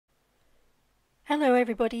Hello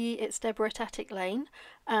everybody, it's Deborah at Attic Lane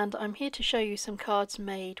and I'm here to show you some cards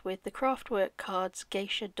made with the Craftwork Cards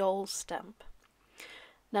Geisha Dolls stamp.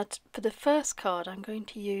 Now for the first card I'm going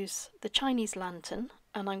to use the Chinese lantern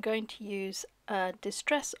and I'm going to use a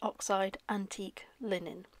Distress Oxide Antique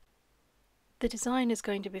Linen. The design is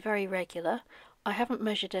going to be very regular. I haven't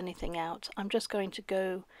measured anything out. I'm just going to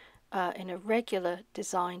go in a regular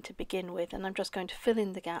design to begin with, and I'm just going to fill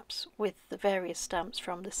in the gaps with the various stamps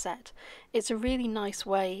from the set. It's a really nice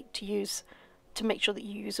way to make sure that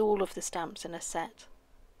you use all of the stamps in a set.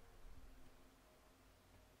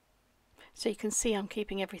 So you can see I'm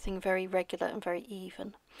keeping everything very regular and very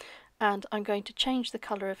even. And I'm going to change the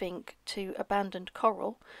colour of ink to Abandoned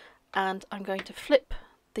Coral, and I'm going to flip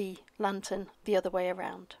the lantern the other way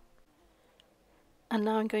around. And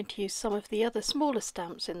now I'm going to use some of the other smaller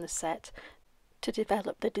stamps in the set to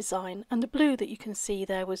develop the design, and the blue that you can see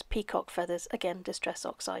there was peacock feathers, again Distress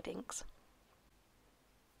Oxide inks.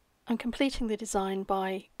 I'm completing the design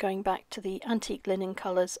by going back to the antique linen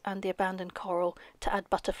colours and the abandoned coral to add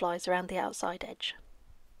butterflies around the outside edge.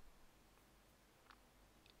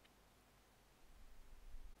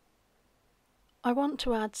 I want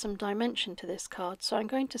to add some dimension to this card, so I'm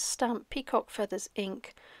going to stamp peacock feathers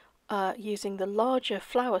ink using the larger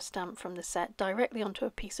flower stamp from the set directly onto a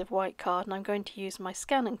piece of white card, and I'm going to use my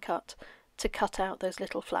scan and cut to cut out those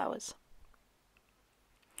little flowers.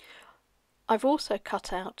 I've also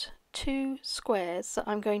cut out two squares that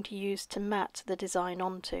I'm going to use to mat the design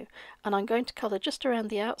onto, and I'm going to colour just around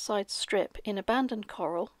the outside strip in abandoned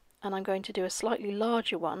coral, and I'm going to do a slightly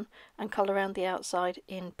larger one and colour around the outside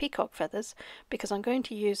in peacock feathers, because I'm going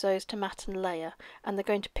to use those to mat and layer, and they're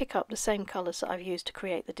going to pick up the same colours that I've used to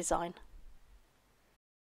create the design.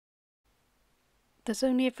 There's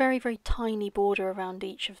only a very, very tiny border around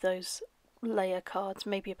each of those layer cards,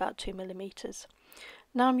 maybe about 2mm.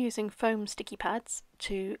 Now I'm using foam sticky pads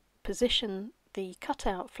to position the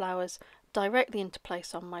cutout flowers directly into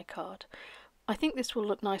place on my card. I think this will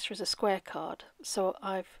look nicer as a square card, so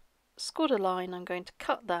I've scored a line, I'm going to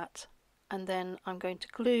cut that, and then I'm going to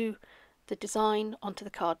glue the design onto the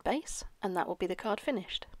card base, and that will be the card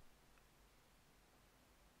finished.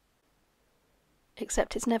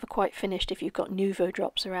 Except it's never quite finished if you've got Nouveau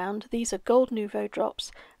drops around. These are gold Nouveau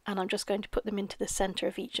drops, and I'm just going to put them into the centre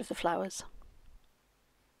of each of the flowers.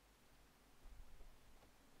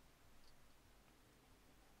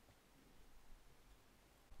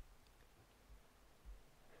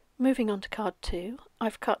 Moving on to card 2,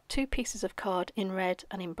 I've cut two pieces of card in red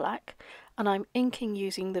and in black, and I'm inking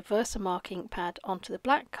using the Versamark ink pad onto the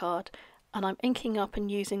black card, and I'm inking up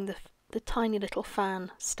and using the tiny little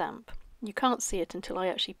fan stamp. You can't see it until I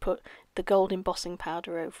actually put the gold embossing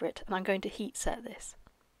powder over it, and I'm going to heat set this.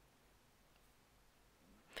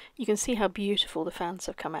 You can see how beautiful the fans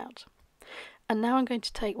have come out. And now I'm going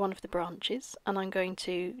to take one of the branches and I'm going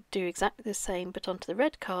to do exactly the same but onto the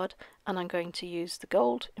red card, and I'm going to use the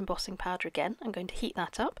gold embossing powder again. I'm going to heat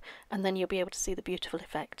that up, and then you'll be able to see the beautiful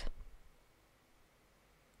effect.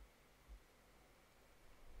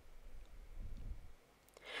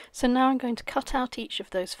 So now I'm going to cut out each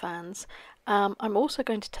of those fans. I'm also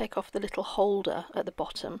going to take off the little holder at the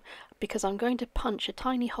bottom because I'm going to punch a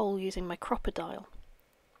tiny hole using my crocodile.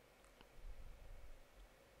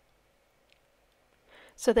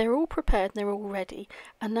 So they're all prepared and they're all ready,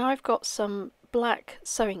 and now I've got some black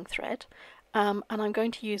sewing thread, and I'm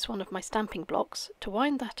going to use one of my stamping blocks to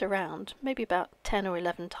wind that around maybe about 10 or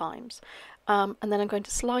 11 times, and then I'm going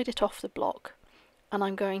to slide it off the block, and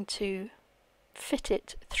I'm going to fit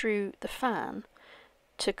it through the fan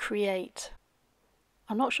to create,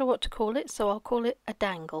 I'm not sure what to call it, so I'll call it a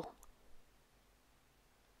dangle.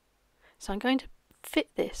 So I'm going to fit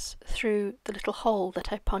this through the little hole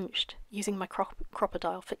that I punched using my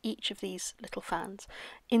crocodile for each of these little fans.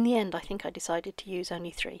 In the end I think I decided to use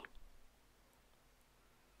only 3.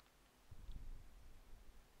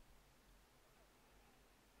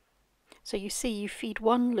 So you see, you feed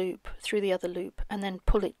one loop through the other loop and then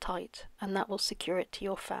pull it tight, and that will secure it to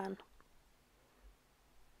your fan.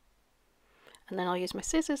 And then I'll use my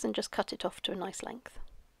scissors and just cut it off to a nice length.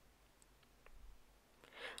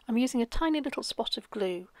 I'm using a tiny little spot of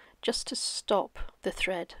glue just to stop the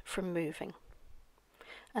thread from moving.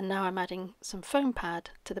 And now I'm adding some foam pad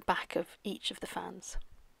to the back of each of the fans.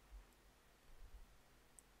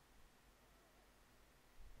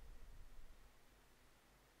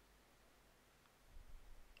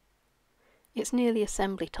 It's nearly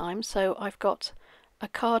assembly time, so I've got a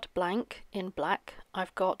card blank in black,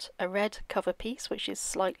 I've got a red cover piece which is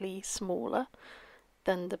slightly smaller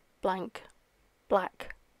than the blank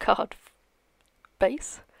black card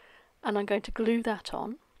base, and I'm going to glue that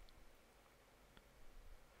on.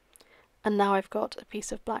 And now I've got a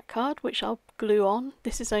piece of black card which I'll glue on.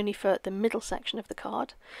 This is only for the middle section of the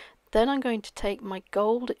card. Then I'm going to take my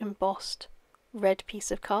gold embossed red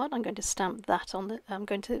piece of card. I'm going to stamp that on I'm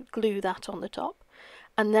going to glue that on the top,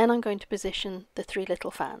 and then I'm going to position the 3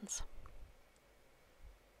 little fans.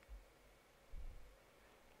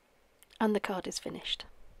 And the card is finished.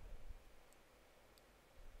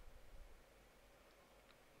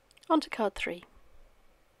 On to card 3.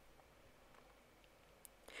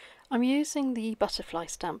 I'm using the butterfly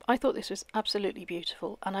stamp. I thought this was absolutely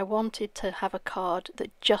beautiful, and I wanted to have a card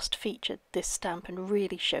that just featured this stamp and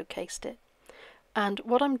really showcased it. And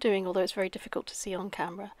what I'm doing, although it's very difficult to see on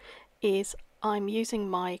camera, is I'm using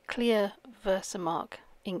my clear Versamark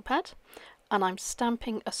ink pad, and I'm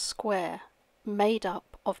stamping a square made up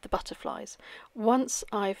of the butterflies. Once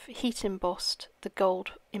I've heat embossed the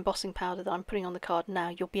gold embossing powder that I'm putting on the card now,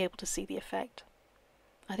 you'll be able to see the effect.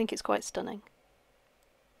 I think it's quite stunning.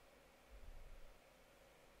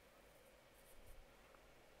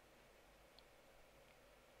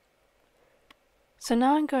 So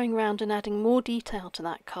now I'm going around and adding more detail to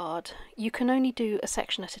that card. You can only do a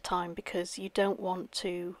section at a time because you don't want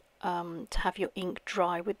to have your ink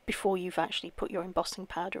dry before you've actually put your embossing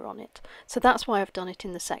powder on it. So that's why I've done it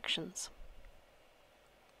in the sections.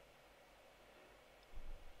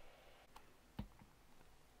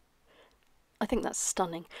 I think that's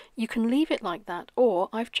stunning. You can leave it like that, or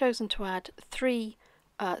I've chosen to add 3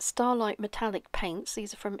 Starlight metallic paints.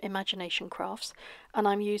 These are from Imagination Crafts, and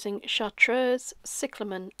I'm using chartreuse,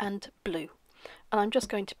 cyclamen and blue, and I'm just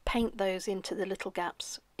going to paint those into the little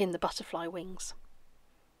gaps in the butterfly wings.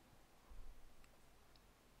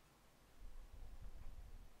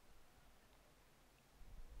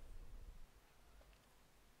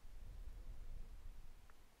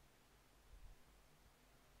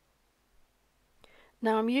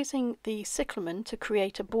 Now I'm using the cyclamen to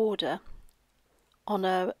create a border on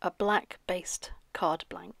a black based card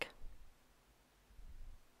blank.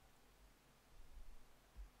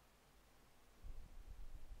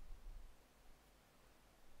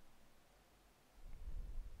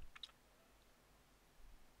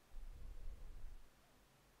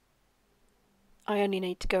 I only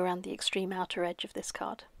need to go around the extreme outer edge of this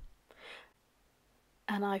card.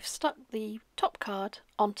 And I've stuck the top card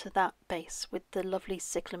onto that base with the lovely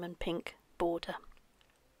cyclamen pink border.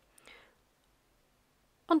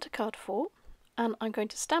 Onto card 4, and I'm going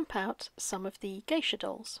to stamp out some of the geisha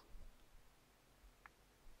dolls.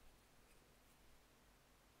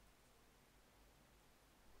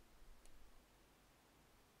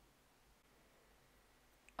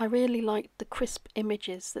 I really like the crisp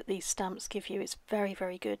images that these stamps give you. It's very,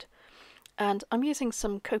 very good. And I'm using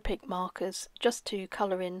some Copic markers just to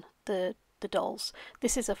colour in the dolls.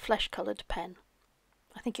 This is a flesh coloured pen.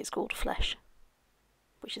 I think it's called Flesh,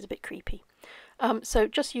 which is a bit creepy. So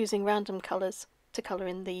just using random colours to colour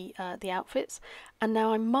in the outfits. And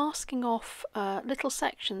now I'm masking off little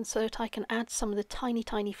sections so that I can add some of the tiny,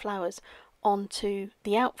 tiny flowers onto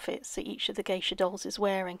the outfits that each of the geisha dolls is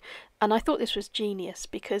wearing. And I thought this was genius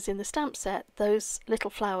because in the stamp set those little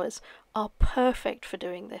flowers are perfect for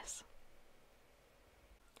doing this.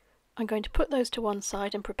 I'm going to put those to one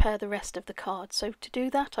side and prepare the rest of the card. So to do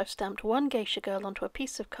that I've stamped one geisha girl onto a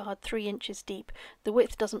piece of card 3 inches deep. The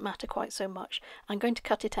width doesn't matter quite so much. I'm going to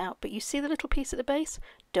cut it out, but you see the little piece at the base?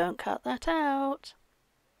 Don't cut that out.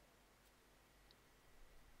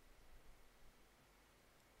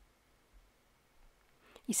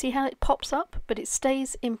 You see how it pops up, but it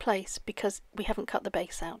stays in place because we haven't cut the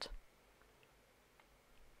base out.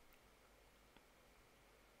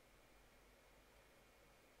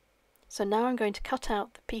 So now I'm going to cut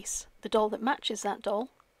out the piece, the doll that matches that doll,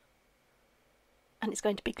 and it's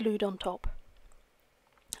going to be glued on top.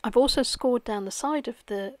 I've also scored down the side of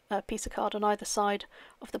the piece of card on either side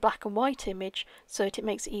of the black and white image so that it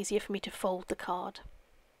makes it easier for me to fold the card.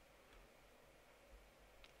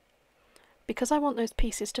 Because I want those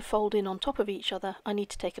pieces to fold in on top of each other, I need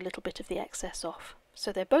to take a little bit of the excess off.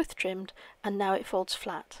 So they're both trimmed and now it folds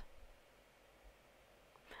flat.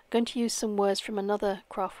 I'm going to use some words from another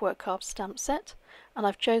Craftwork Cards stamp set, and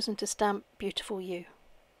I've chosen to stamp Beautiful You.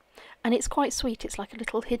 And it's quite sweet, it's like a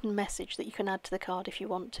little hidden message that you can add to the card if you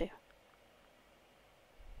want to.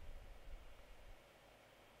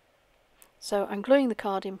 So I'm gluing the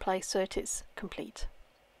card in place so that it's complete.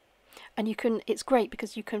 And it's great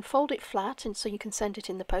because you can fold it flat and so you can send it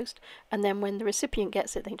in the post, and then when the recipient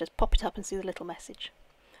gets it they can just pop it up and see the little message.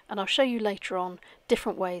 And I'll show you later on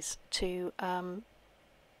different ways to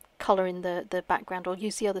colour in the background, or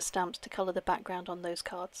use the other stamps to colour the background on those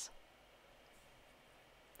cards.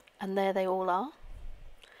 And there they all are.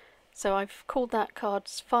 So I've called that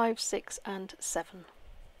cards 5, 6 and 7.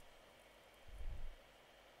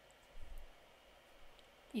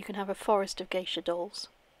 You can have a forest of geisha dolls.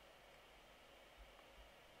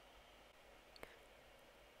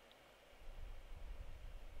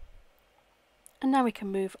 And now we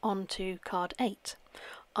can move on to card 8.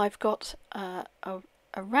 I've got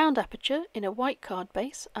a round aperture in a white card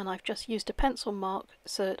base, and I've just used a pencil mark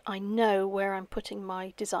so that I know where I'm putting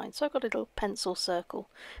my design. So I've got a little pencil circle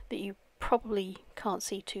that you probably can't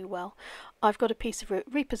see too well. I've got a piece of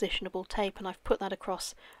repositionable tape and I've put that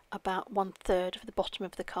across about 1/3 of the bottom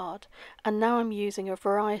of the card, and now I'm using a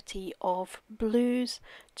variety of blues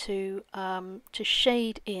to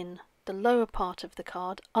shade in the lower part of the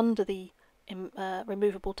card under the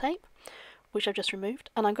removable tape, which I've just removed,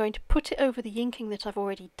 and I'm going to put it over the inking that I've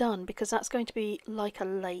already done because that's going to be like a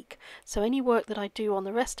lake. So any work that I do on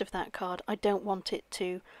the rest of that card, I don't want it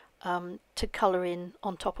to colour in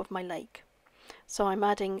on top of my lake. So I'm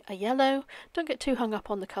adding a yellow. Don't get too hung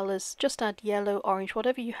up on the colours, just add yellow, orange,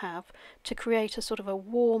 whatever you have, to create a sort of a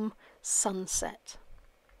warm sunset.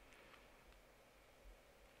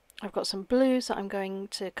 I've got some blues that I'm going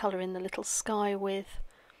to colour in the little sky with,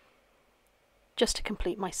 just to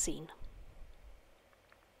complete my scene.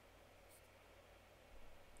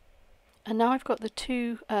 And now I've got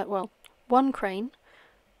the one crane,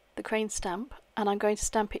 the crane stamp, and I'm going to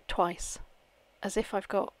stamp it twice, as if I've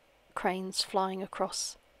got cranes flying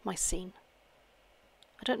across my scene.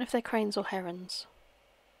 I don't know if they're cranes or herons.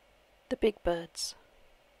 The big birds.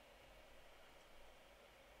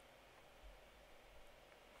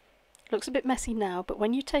 Looks a bit messy now, but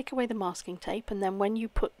when you take away the masking tape and then when you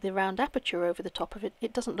put the round aperture over the top of it,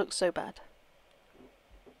 it doesn't look so bad.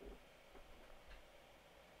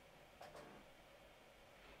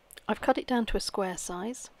 I've cut it down to a square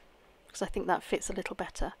size because I think that fits a little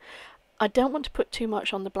better. I don't want to put too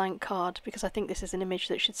much on the blank card because I think this is an image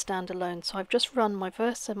that should stand alone, so I've just run my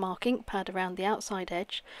Versamark ink pad around the outside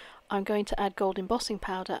edge. I'm going to add gold embossing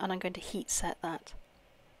powder and I'm going to heat set that.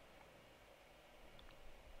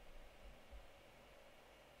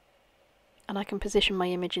 And I can position my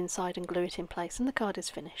image inside and glue it in place, and the card is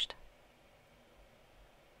finished.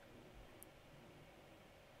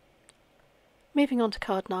 Moving on to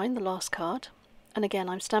card 9, the last card, and again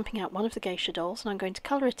I'm stamping out one of the geisha dolls and I'm going to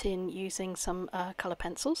colour it in using some colour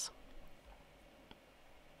pencils.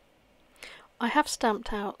 I have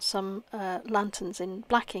stamped out some lanterns in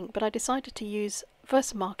black ink, but I decided to use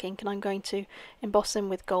Versamark ink and I'm going to emboss them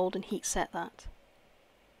with gold and heat set that.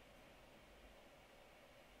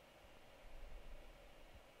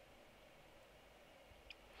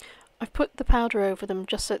 I've put the powder over them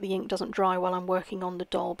just so the ink doesn't dry while I'm working on the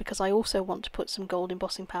doll, because I also want to put some gold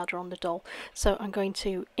embossing powder on the doll. So I'm going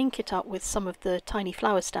to ink it up with some of the tiny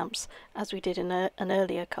flower stamps as we did in an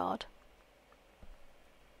earlier card.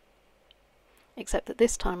 Except that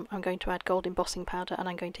this time I'm going to add gold embossing powder and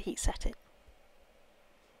I'm going to heat set it.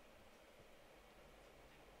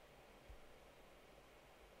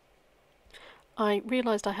 I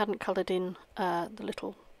realised I hadn't coloured in the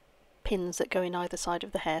little pins that go in either side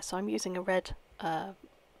of the hair, so I'm using a red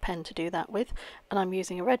pen to do that with, and I'm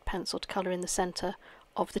using a red pencil to colour in the centre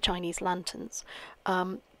of the Chinese lanterns.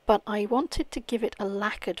 But I wanted to give it a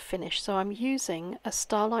lacquered finish, so I'm using a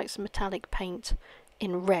Starlight's metallic paint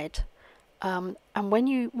in red, and when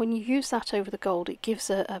you use that over the gold, it gives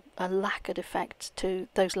a lacquered effect to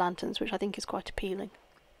those lanterns, which I think is quite appealing.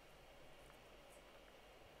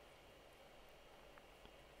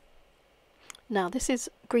 Now this is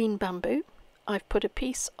green bamboo. I've put a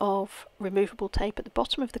piece of removable tape at the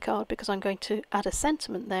bottom of the card because I'm going to add a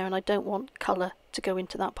sentiment there and I don't want colour to go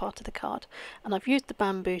into that part of the card. And I've used the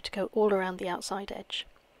bamboo to go all around the outside edge.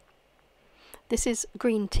 This is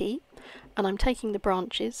green tea, and I'm taking the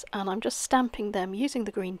branches and I'm just stamping them using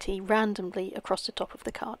the green tea randomly across the top of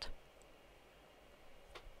the card.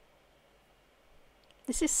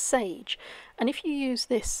 This is sage, and if you use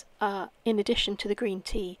this in addition to the green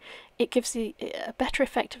tea, it gives a better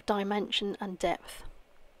effect of dimension and depth.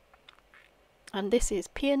 And this is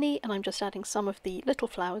peony, and I'm just adding some of the little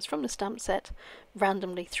flowers from the stamp set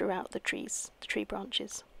randomly throughout the tree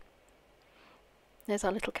branches. There's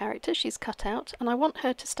our little character, she's cut out, and I want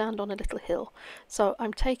her to stand on a little hill. So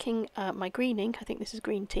I'm taking my green ink, I think this is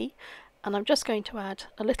green tea, and I'm just going to add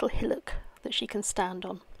a little hillock that she can stand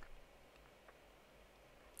on.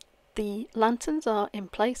 The lanterns are in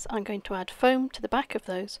place. I'm going to add foam to the back of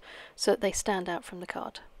those so that they stand out from the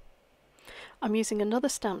card. I'm using another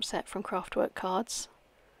stamp set from Craftwork Cards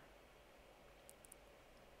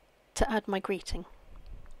to add my greeting.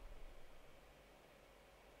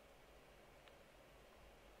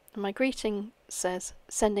 And my greeting says,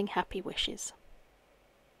 "Sending happy wishes."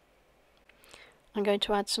 I'm going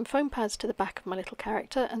to add some foam pads to the back of my little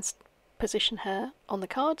character and position her on the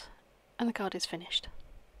card, and the card is finished.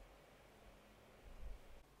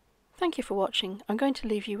 Thank you for watching. I'm going to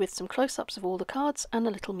leave you with some close-ups of all the cards and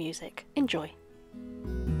a little music. Enjoy!